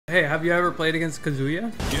Hey, have you ever played against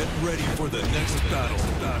Kazuya? Get ready for the next battle.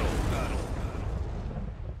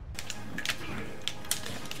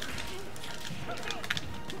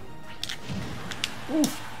 Ooh.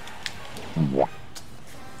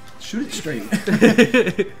 Shoot it straight.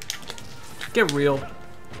 Get real.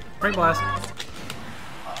 Break blast.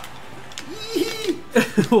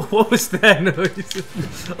 What was that noise?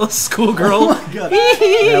 A schoolgirl. Oh my god.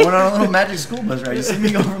 Yeah, I went on a little magic school bus ride. You see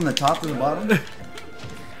me go from the top to the bottom?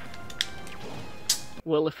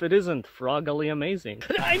 Well, if it isn't froggily amazing.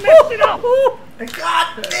 I messed it up!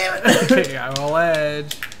 God damn it! Okay, I'm on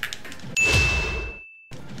edge.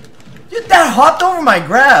 Dude, that hopped over my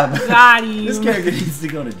grab! Got you. This character needs to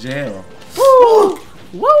go to jail. Woo!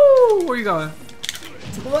 Woo! Where you going?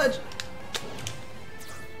 To the ledge.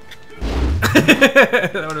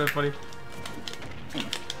 That would have been funny.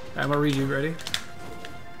 Alright, I'm gonna read you. Ready?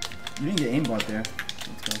 You didn't get aimbot there.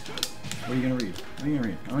 Let's go. What are you gonna read? What are you gonna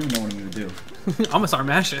read? I don't even know what I'm gonna do. I'm gonna start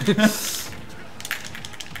mashing.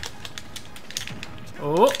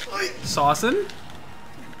 Oh, saucing.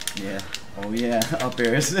 Yeah. Oh yeah. Up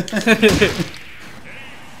airs. You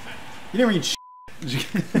didn't read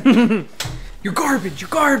shit. You're garbage.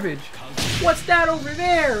 You're garbage. What's that over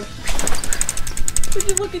there? Would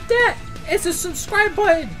you look at that? It's a subscribe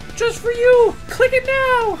button just for you. Click it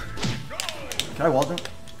now. Can I wall jump?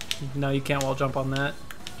 No, you can't wall jump on that.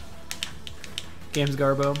 Game's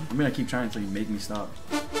garbo. I'm gonna keep trying until you make me stop.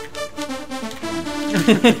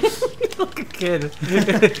 Look a kid.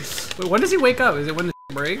 Wait, when does he wake up? Is it when the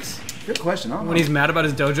breaks? Good question. I don't know. When he's mad about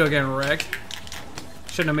his dojo getting wrecked?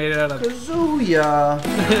 Shouldn't have made it out of. Kazuya.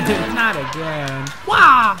 Not again.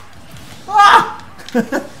 Wah! Ah!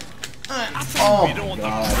 Oh my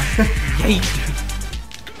god. Yay!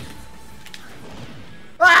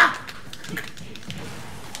 Ah!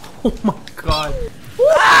 Oh my god.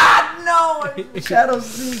 Ah! No! Shadow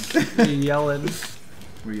Seek. You're yelling.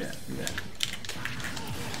 Where you at? Where you at?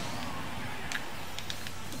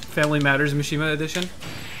 Family Matters Mishima edition.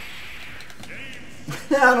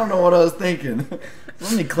 I don't know what I was thinking.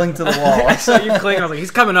 Let me cling to the wall. I saw you cling. I was like,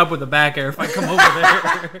 he's coming up with a back air if I come over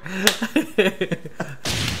there.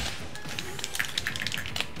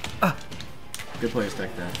 Good players tech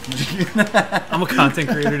that. I'm a content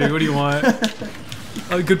creator, dude. What do you want?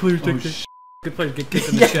 Oh, good players tech that. Good players get kicked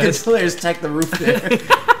in the Yeah, chest. good players tech the roof there.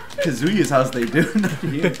 Kazuya's house they do, not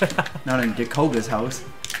here. Not in Gikoga's house.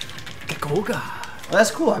 Gikoga. Well,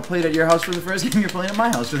 that's cool. I played at your house for the first game. You're playing at my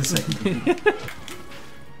house for the second game.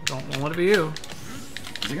 Don't want it to be you.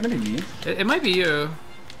 Is it gonna be me? It might be you.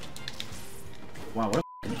 Wow, what a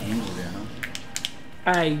f***ing angel there, huh?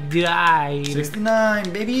 I died.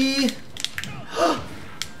 69, baby!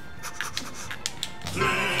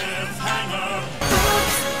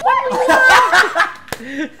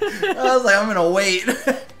 I was like, I'm gonna wait. Oh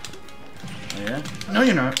yeah? No,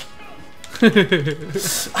 you're not.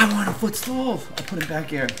 I want a footstool. I put it back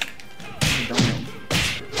here.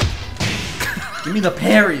 Give me the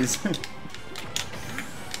parries.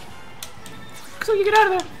 So you get out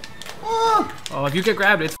of there. Oh, Oh, if you get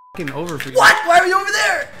grabbed, it's fucking over for you. what? Why are you over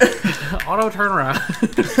there? Auto turnaround.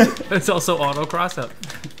 It's also auto cross up.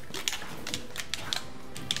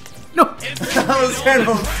 No. I was trying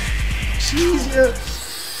to.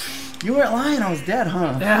 Jeez, you weren't lying. I was dead,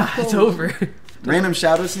 huh? Yeah, it's over. Random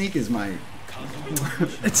shadow sneak is my.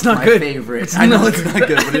 It's not my good. favorite. I know it's not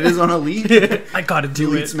good, but it is on Elite. I gotta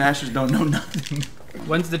do Elite it. smashers don't know nothing.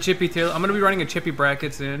 When's the chippy tier? I'm gonna be running a chippy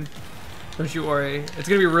bracket soon. Don't you worry. It's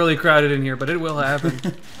gonna be really crowded in here, but it will happen.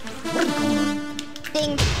 What is going on?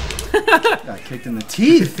 Got kicked in the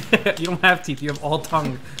teeth. You don't have teeth. You have all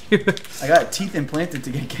tongue. I got teeth implanted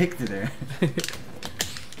to get kicked to there.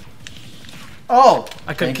 Oh!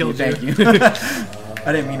 I could have killed you. Thank you.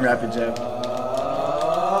 I didn't mean rapid jab.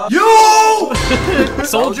 You!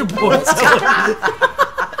 Soldier boy.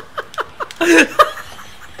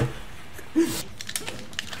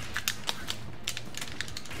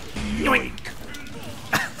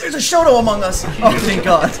 There's a Shoto among us! Oh, thank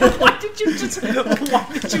God. Why did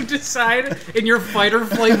you decide in your fight or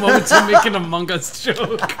flight mode to make an Among Us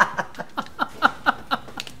joke?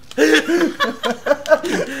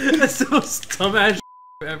 That's the most dumbass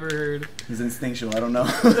I've ever heard. He's instinctual, I don't know.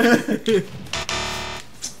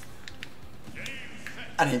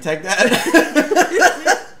 I didn't take that.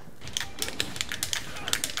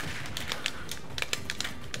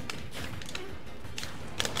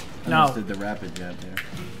 I No. almost did the rapid jab there.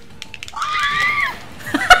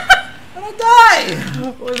 I don't die!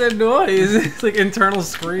 What was that noise? It's like internal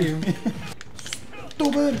scream.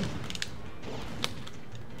 Stupid!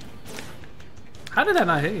 How did that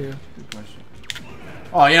not hit you? Good question.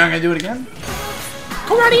 Oh, you're not gonna do it again?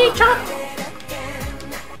 Karate chop!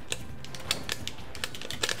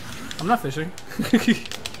 I'm not fishing.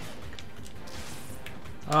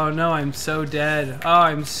 Oh no, I'm so dead. Oh,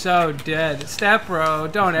 I'm so dead. Step bro,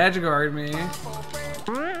 don't edge guard me.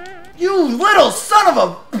 You little son of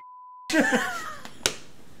a.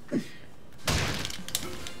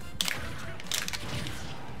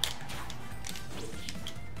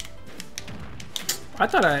 I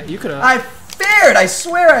thought you could have. I fared. I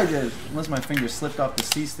swear I did. Unless my finger slipped off the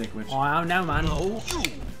C stick, which. Oh no, man. No.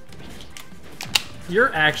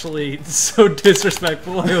 You're actually so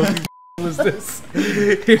disrespectful. I hope you was this.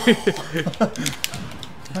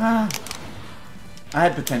 I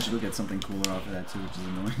had potential to get something cooler off of that too, which is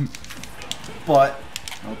annoying. But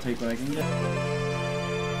I'll take what I can get.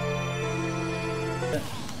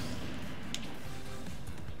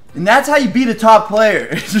 And that's how you beat a top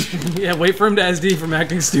player. Yeah, wait for him to SD from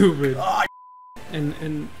acting stupid. Oh,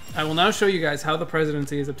 and I will now show you guys how the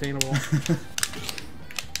presidency is obtainable.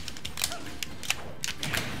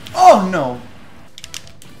 Oh no!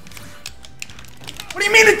 What do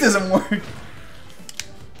you mean it doesn't work?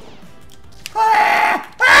 No.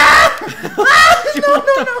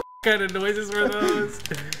 What kind of noises were those?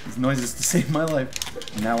 These noises to save my life.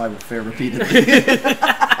 And now I will fare repeatedly.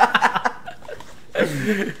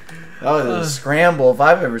 That was a scramble if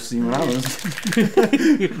I've ever seen one. I was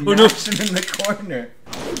mashing in the corner.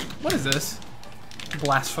 What is this?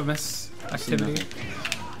 Blasphemous activity. I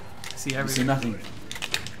see everything. I see nothing.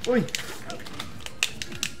 Oi.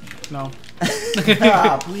 No.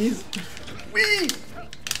 Ah, please. Wee.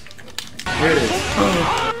 There it is.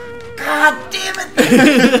 God damn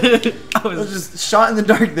it! I was just shot in the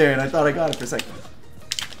dark there, and I thought I got it for a second.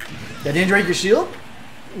 That didn't break your shield?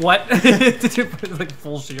 What? Did you put like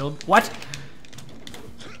full shield? What?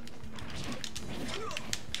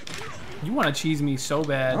 You want to cheese me so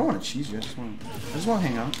bad. I don't want to cheese you. I just want to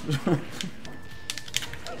hang out.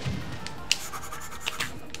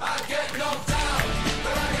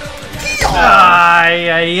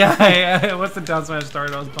 What's the down smash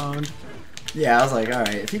start? I was boned. Yeah, I was like,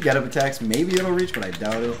 alright, if he get up attacks, maybe it'll reach, but I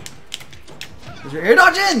doubt it. There's your air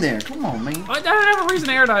dodge in there! Come on, man. I don't have a reason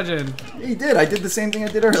to air dodge in. Yeah, you did. I did the same thing I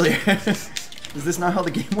did earlier. Is this not how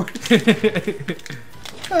the game works?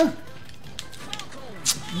 Huh.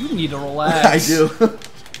 You need to relax. I do.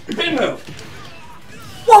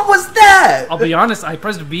 What was that? I'll be honest, I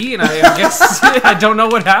pressed B and I guess I don't know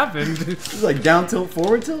what happened. It's like down tilt,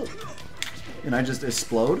 forward tilt. And I just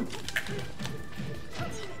explode.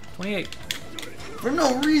 28. For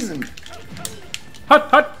no reason. Hut,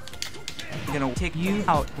 hut. I'm gonna take you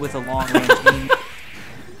out with a long range aim.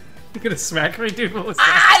 You're gonna smack me, dude? What was I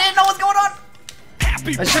that? didn't know what's going on.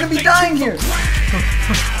 I shouldn't be dying here.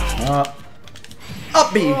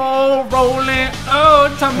 Up B. Oh, rolling.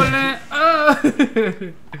 Oh, tumbling. Oh.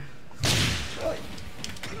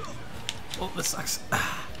 Oh, this sucks.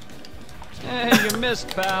 Hey, you missed,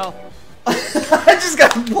 pal. I just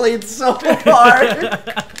got played so hard.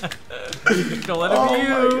 Don't let it be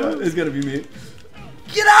you. Oh my god, it's gonna be me.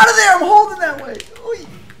 Get out of there! I'm holding that way. Oy.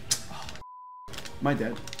 My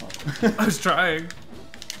dad. Oh. I was trying.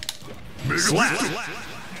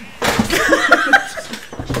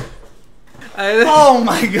 Oh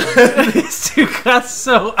my god. This dude got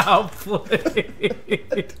so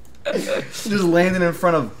outplayed. Just landing in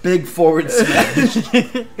front of big forward smash.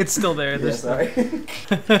 It's still there. Yeah, sorry.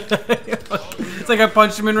 It's like I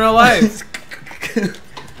punched him in real life.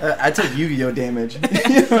 I took Yu-Gi-Oh damage.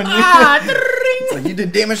 It's like you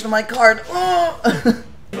did damage to my card. Oh.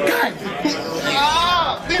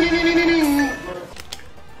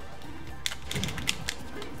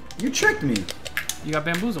 You tricked me. You got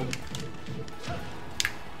bamboozled.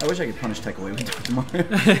 I wish I could punish tech away with tomorrow.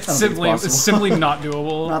 It's simply not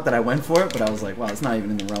doable. Not that I went for it, but I was like, wow, it's not even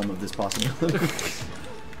in the realm of this possibility.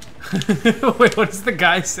 Wait, what does the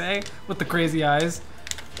guy say with the crazy eyes?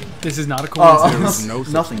 This is not a coincidence.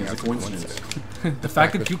 Nothing is a coincidence. The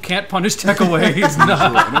fact that you can't punish tech away is not.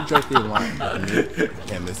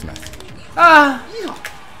 Ah!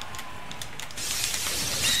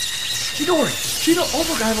 Chidori! Oh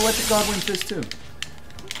look, I have Electric Godwin Fist too.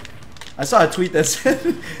 I saw a tweet that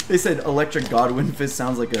said, they said Electric Godwin Fist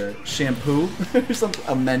sounds like a shampoo or something,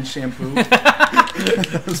 a men's shampoo.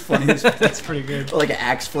 That was funny. That's pretty good. Or like an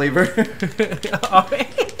Axe flavor. Oh,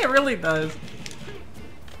 it really does.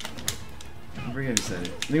 I forget who said it.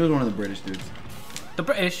 I think it was one of the British dudes. The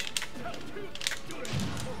British.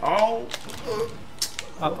 Oh.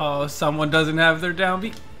 Uh-oh, someone doesn't have their down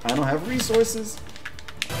beat. I don't have resources.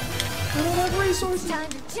 I don't have resources.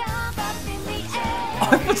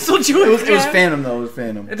 I footstooled you It was again. Phantom though. It was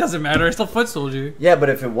Phantom. It doesn't matter. I still footstooled you. Yeah, but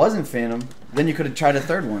if it wasn't Phantom, then you could have tried a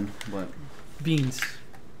third one. But Beans.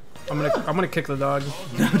 I'm gonna kick the dog.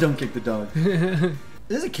 no, don't kick the dog.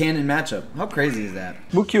 This is a canon matchup. How crazy is that?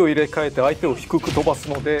 向きを入れ替えて相手を低く飛ばす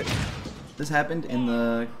ので This happened in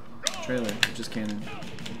the trailer, which is canon.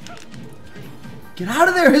 Get out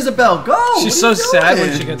of there, Isabel! Go! She's so sad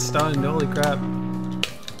when she gets stunned. Holy crap.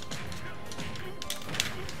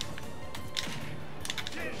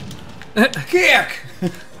 Kick!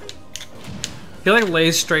 He like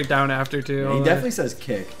lays straight down after too. He definitely says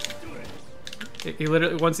kick. He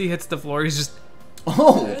literally, once he hits the floor, he's just.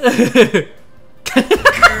 Oh! I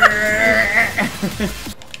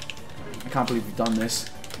can't believe you've done this.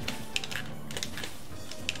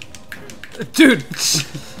 Dude!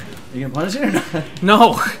 Are you gonna punish it or not?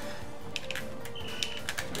 No!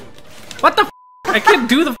 What the f? I can't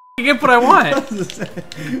do the f***ing input I want!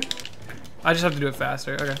 I just have to do it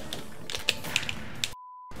faster. Okay.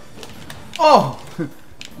 Oh!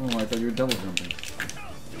 Oh, I thought you were double jumping.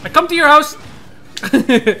 I come to your house!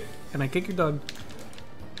 And I kick your dog.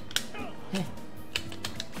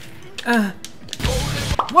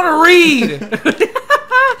 What a read!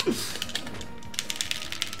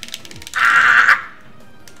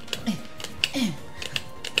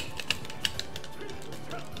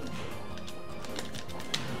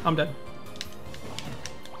 I'm dead.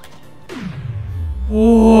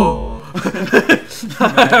 Whoa!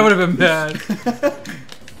 I would have been bad.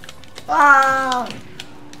 Ah!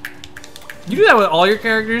 You do that with all your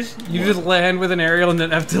characters? You just land with an aerial and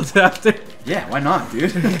then F tilt after? Yeah, why not, dude?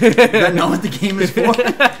 Is that not what the game is for?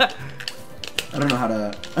 I don't know how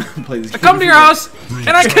to play this game. I come to your house and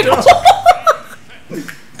I kick.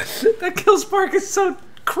 That kill spark is so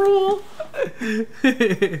cruel.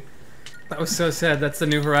 That was so sad. That's the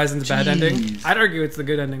New Horizons bad ending. I'd argue it's the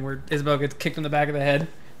good ending where Isabel gets kicked in the back of the head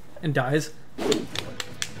and dies.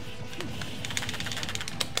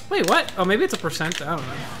 Wait, what? Oh, maybe it's a percent. I don't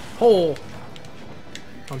know. Hole.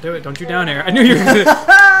 Don't do it. Don't you down air. I knew you were gonna.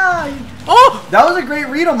 Oh! That was a great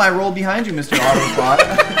read on my roll behind you, Mr. Autobot.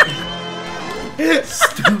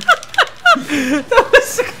 That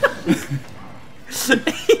was.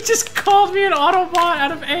 He just called me an Autobot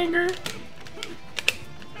out of anger.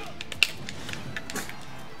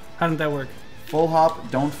 How did that work? Full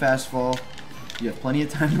hop, don't fast fall. You have plenty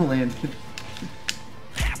of time to land.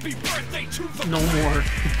 No more.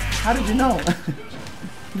 How did you know?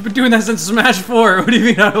 You've been doing that since Smash 4. What do you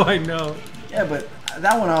mean, how do I know? Yeah, but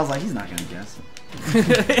that one I was like, he's not gonna guess.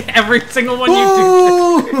 Every single one you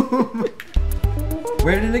do.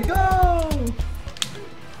 Where did it go?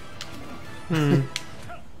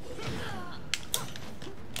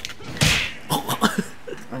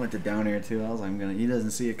 I went to down air too. I was like, he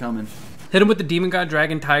doesn't see it coming. Hit him with the Demon God,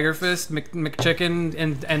 Dragon, Tiger Fist, McChicken,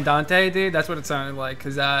 and Dante, dude. That's what it sounded like.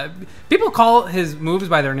 Because people call his moves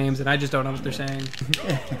by their names, and I just don't know what they're saying.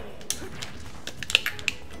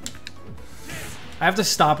 I have to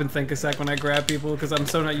stop and think a sec when I grab people, because I'm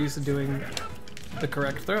so not used to doing the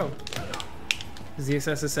correct throw.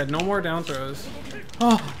 ZSS has said, no more down throws.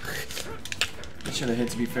 Oh. It should have hit,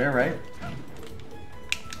 to be fair, right?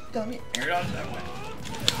 Tell me, air it off that way.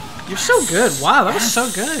 You're so good. Wow, that was so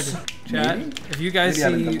good. Chat, Maybe? if you guys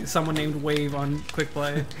Maybe see someone named Wave on Quick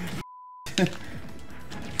Play.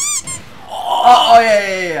 Oh,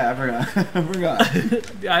 yeah. I forgot. I forgot.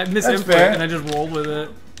 I misinput fair. and I just rolled with it.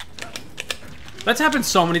 That's happened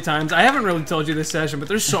so many times. I haven't really told you this session, but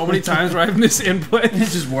there's so many times where I've misinput. It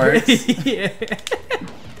just works. Yeah.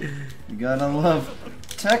 You gotta love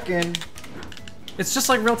Tekken. It's just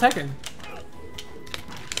like real Tekken.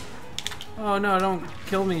 Oh no, don't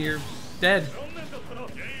kill me, you're dead.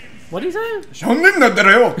 What did he say?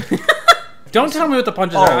 Don't tell me what the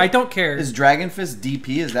punches are, I don't care. Is Dragon Fist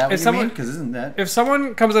DP? Is that what you mean? Because isn't that... If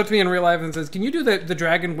someone comes up to me in real life and says, can you do the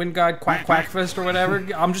Dragon Wind God Quack Quack Fist or whatever,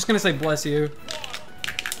 I'm just gonna say bless you.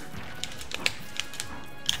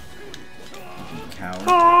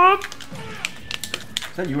 Cow.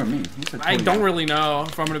 Is that you or me? You said I don't really know,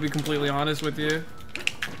 if I'm gonna be completely honest with you.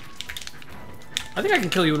 I think I can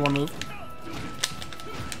kill you in one move.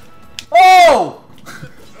 Oh!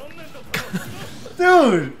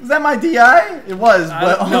 Dude, was that my DI? It was,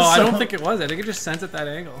 but also... No, I don't think it was. I think it just sent at that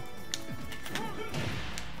angle.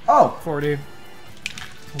 Oh. 40.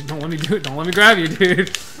 Don't let me do it. Don't let me grab you, dude.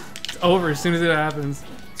 It's over as soon as it happens.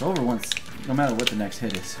 It's over once, no matter what the next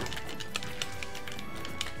hit is.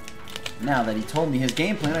 Now that he told me his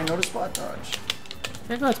game plan, I know to spot dodge.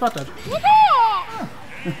 Yeah, go ahead, spot dodge.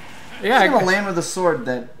 Yeah, I'm gonna land with a sword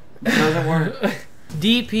that doesn't work.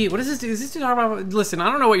 DP. What is this? Is this talking about? Listen, I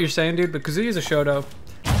don't know what you're saying, dude, but Kazuya's a shoto.